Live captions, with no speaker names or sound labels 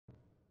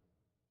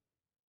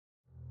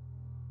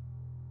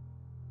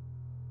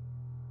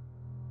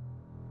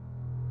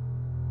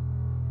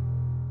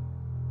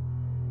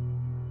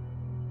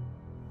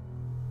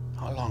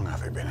long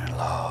have you been in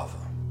love?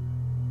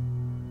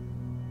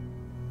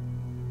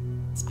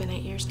 It's been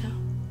 8 years now.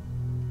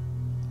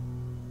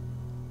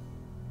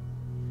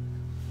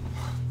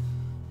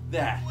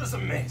 That was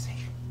amazing.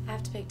 I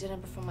have to make dinner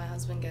before my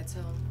husband gets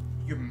home.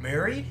 You're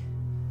married?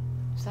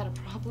 Is that a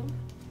problem?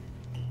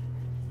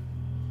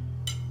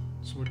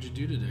 So what did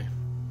you do today?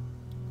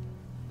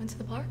 Went to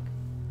the park.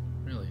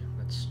 Really?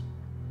 That's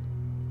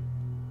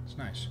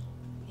nice.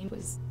 He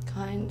was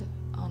kind,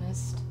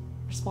 honest,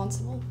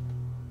 responsible.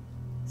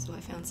 So I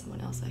found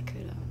someone else I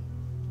could,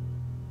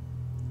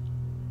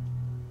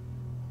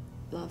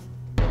 love.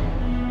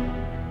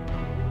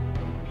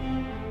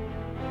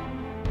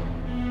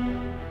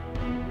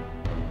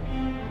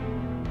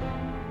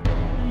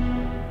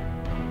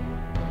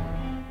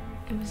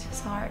 It was his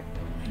heart.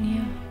 I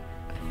knew.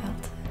 I felt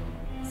it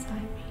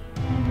inside me.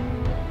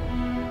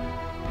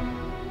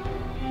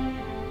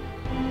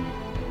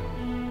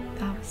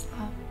 That was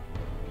love.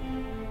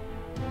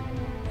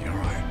 You're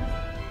right.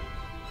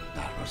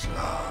 That was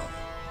love.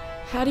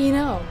 How do you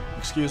know?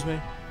 Excuse me?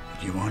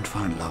 But you won't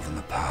find love in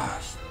the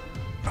past.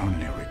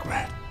 Only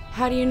regret.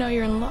 How do you know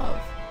you're in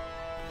love?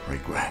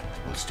 Regret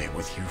will stay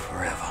with you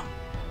forever.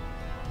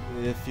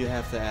 If you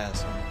have to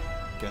ask,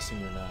 I'm guessing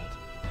you're not.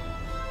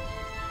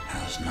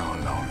 There's no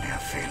lonelier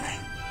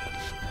feeling